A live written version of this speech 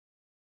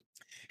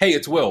Hey,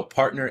 it's Will,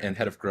 partner and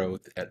head of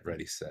growth at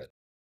Ready Set.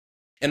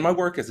 In my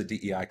work as a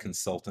DEI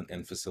consultant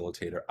and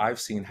facilitator, I've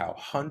seen how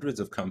hundreds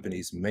of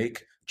companies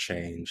make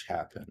change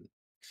happen.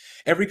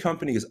 Every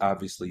company is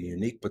obviously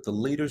unique, but the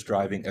leaders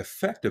driving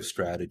effective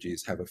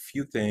strategies have a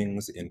few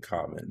things in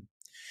common.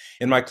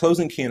 In my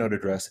closing keynote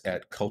address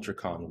at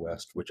CultureCon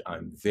West, which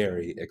I'm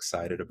very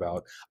excited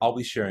about, I'll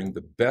be sharing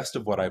the best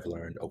of what I've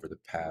learned over the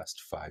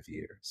past 5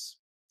 years.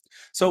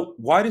 So,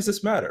 why does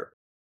this matter?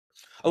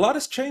 A lot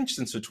has changed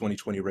since the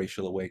 2020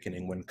 racial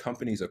awakening when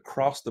companies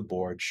across the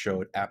board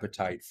showed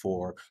appetite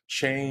for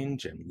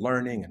change and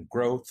learning and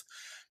growth.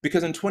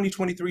 Because in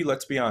 2023,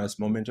 let's be honest,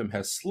 momentum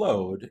has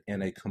slowed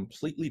and a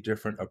completely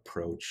different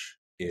approach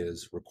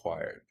is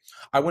required.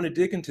 I want to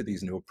dig into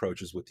these new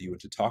approaches with you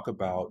and to talk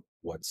about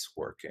what's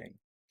working.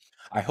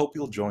 I hope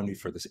you'll join me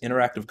for this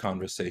interactive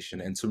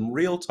conversation and some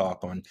real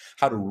talk on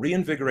how to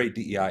reinvigorate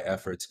DEI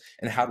efforts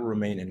and how to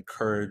remain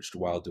encouraged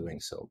while doing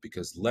so.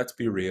 Because let's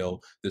be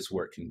real, this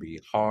work can be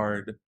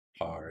hard,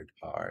 hard,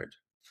 hard.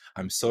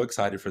 I'm so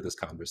excited for this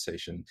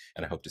conversation,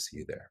 and I hope to see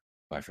you there.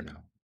 Bye for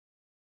now.